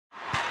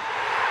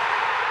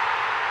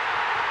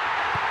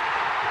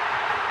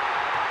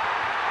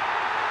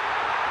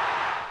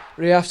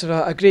Ray, after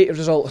a great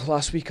result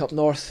last week up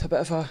north, a bit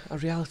of a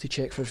reality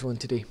check for everyone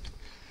today.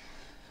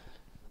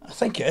 I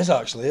think it is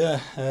actually, yeah.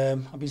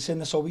 I've been saying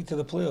this all week to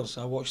the players.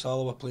 I watched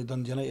Alloa play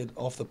Dundee United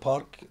off the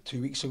park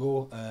 2 weeks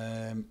ago.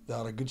 They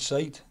are a good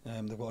side.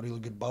 They've got a really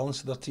good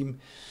balance to their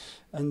team,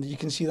 and you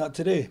can see that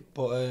today.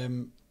 But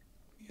you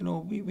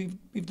know,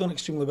 we've done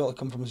extremely well to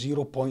come from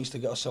 0 points to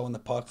get ourselves in the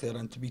park there,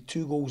 and to be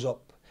 2 goals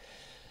up.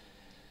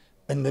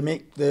 And they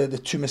make the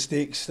 2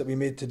 mistakes that we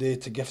made today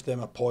to gift them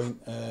a point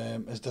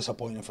is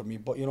disappointing for me.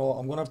 But you know,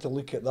 I'm going to have to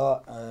look at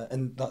that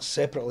and that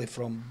separately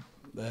from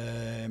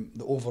the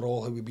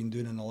overall how we've been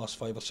doing in the last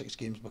 5 or 6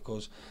 games,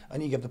 because I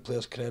need to give the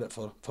players credit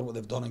for what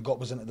they've done and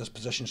got us into this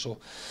position. So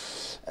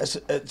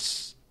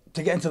it's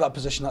to get into that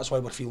position. That's why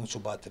we're feeling so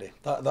bad today.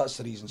 That's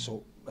the reason.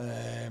 So,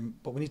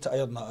 but we need to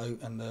iron that out,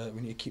 and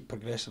we need to keep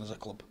progressing as a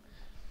club.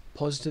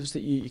 Positives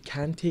that you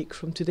can take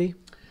from today?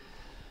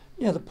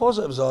 Yeah, the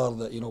positives are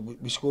that, you know,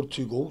 we scored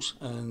 2 goals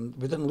and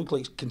we didn't look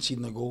like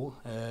conceding a goal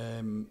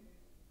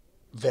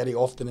very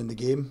often in the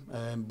game,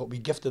 but we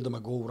gifted them a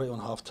goal right on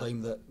half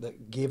time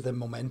that gave them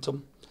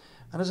momentum.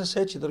 And as I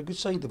said to you, they're a good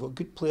side. They've got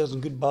good players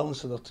and good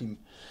balance to their team,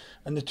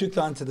 and they took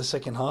that into the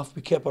second half.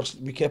 We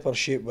kept our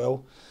shape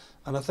well,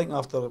 and I think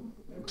after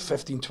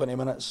 15-20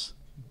 minutes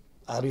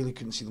I really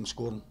couldn't see them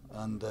scoring.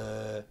 And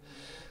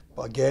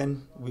but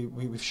again,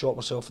 we've shot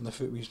ourselves in the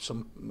foot with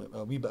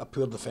a wee bit of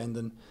poor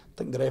defending. I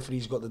think the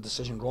referee's got the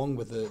decision wrong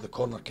with the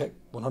corner kick,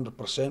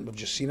 100%. We've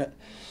just seen it.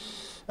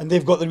 And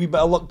they've got their wee bit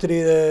of luck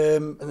today,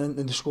 and then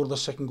they scored their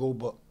second goal,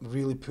 but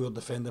really poor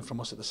defending from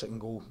us at the second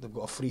goal. They've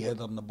got a free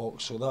header in the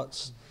box, so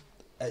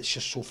it's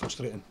just so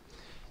frustrating.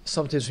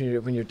 Sometimes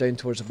when you're down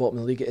towards the bottom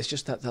of the league, it's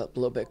just that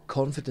little bit of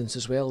confidence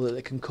as well that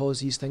it can cause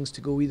these things to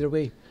go either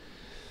way.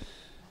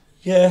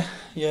 Yeah,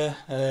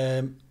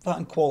 that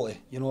and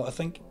quality. You know, I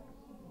think,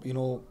 you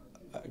know,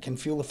 I can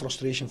feel the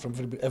frustration from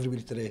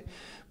everybody today.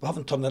 We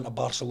haven't turned into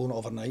Barcelona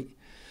overnight.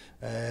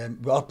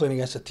 We are playing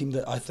against a team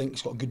that I think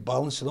has got a good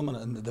balance to them,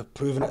 and they've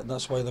proven it, and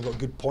that's why they've got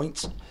good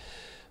points.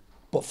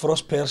 But for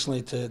us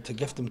personally, to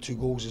gift them 2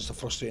 goals is the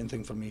frustrating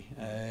thing for me.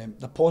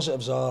 The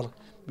positives are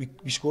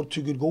we scored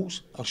 2 good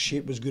goals. Our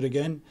shape was good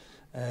again.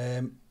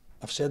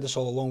 I've said this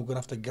all along, we're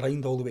going to have to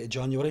grind all the way to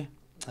January.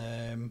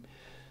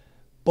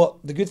 But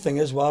the good thing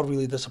is we are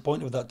really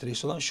disappointed with that today,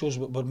 so that shows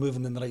we're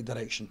moving in the right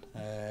direction.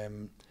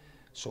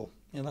 So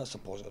yeah, that's a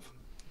positive.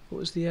 What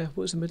was the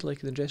mood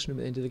like in the dressing room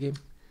at the end of the game?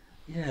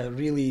 Yeah,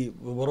 really,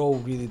 we were all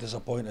really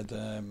disappointed.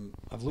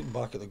 I've looked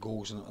back at the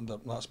goals, and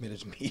that's made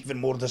us even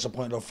more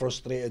disappointed or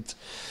frustrated.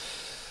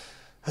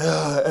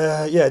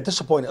 Yeah,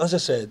 disappointed. As I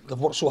said, they've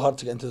worked so hard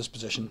to get into this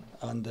position,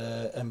 and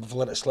we've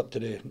let it slip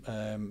today.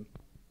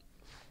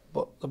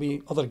 But there'll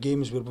be other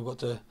games where we've got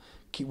to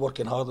keep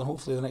working hard, and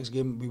hopefully the next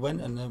game we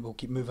win, and we'll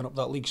keep moving up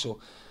that league. So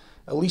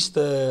at least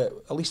there's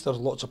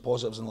lots of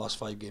positives in the last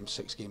 5 games,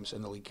 6 games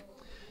in the league.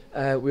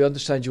 We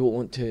understand you won't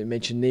want to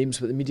mention names,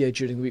 but the media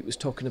during the week was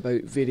talking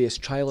about various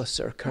trialists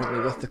that are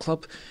currently with the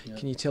club. Yeah.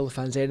 Can you tell the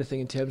fans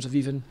anything in terms of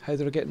even how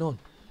they're getting on?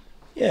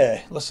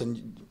 Yeah,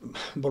 listen,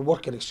 we're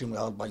working extremely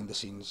hard behind the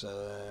scenes.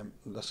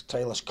 There's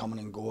trialists coming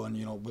and going.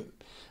 You know,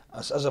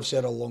 as I've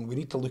said all along, we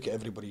need to look at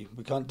everybody.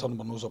 We can't turn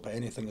our nose up at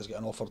anything that's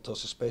getting offered to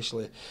us,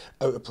 especially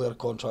out of player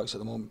contracts at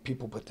the moment.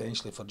 People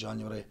potentially for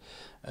January,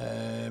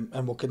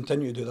 and we'll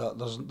continue to do that.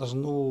 There's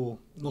no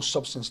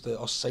substance to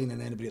us signing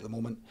anybody at the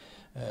moment.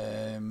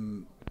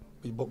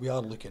 But we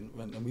are looking,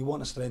 and we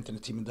want to strengthen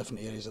the team in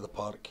different areas of the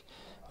park.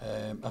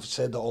 I've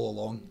said that all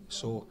along,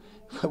 so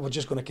we're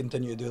just going to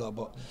continue to do that.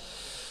 But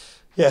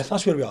yeah,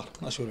 that's where we are.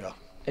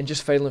 And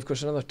just finally, of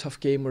course, another tough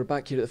game. We're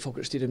back here at the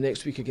Falkirk Stadium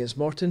next week against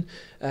Morton.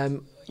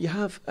 You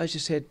have, as you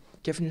said,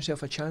 given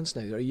yourself a chance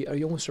now. Are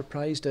you almost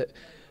surprised at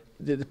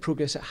the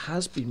progress that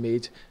has been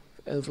made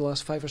over the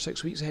last 5 or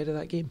 6 weeks ahead of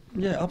that game?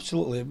 Yeah,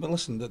 absolutely. But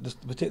listen,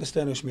 we take the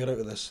Stenhouse-Muir out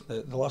of this.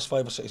 The last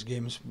 5 or 6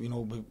 games, you know,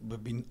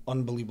 we've been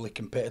unbelievably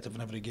competitive in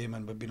every game,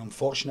 and we've been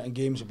unfortunate in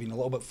games. We've been a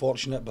little bit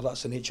fortunate, but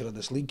that's the nature of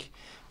this league.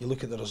 You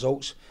look at the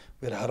results.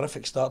 We had a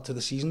horrific start to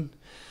the season,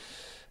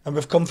 and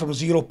we've come from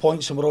 0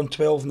 points and we're on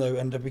 12 now.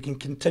 And if we can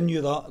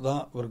continue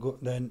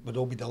then we'd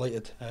all be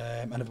delighted.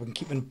 And if we can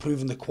keep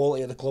improving the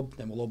quality of the club,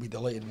 then we'll all be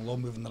delighted and we'll all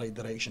move in the right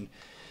direction.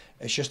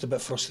 It's just a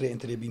bit frustrating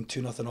today being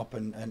 2-0 up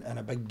in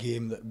a big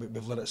game that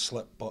we've let it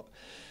slip. But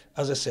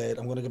as I said,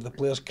 I'm going to give the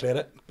players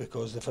credit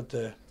because they've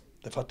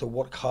had to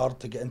work hard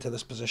to get into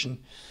this position,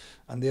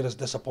 and they're as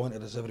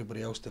disappointed as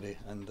everybody else today.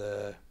 And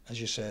as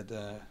you said,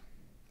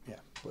 yeah.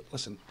 But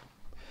listen,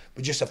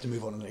 we just have to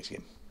move on to the next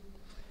game.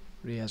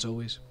 Ray, as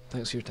always,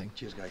 thanks for your time.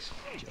 Cheers, guys.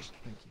 Cheers.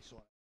 Thank you.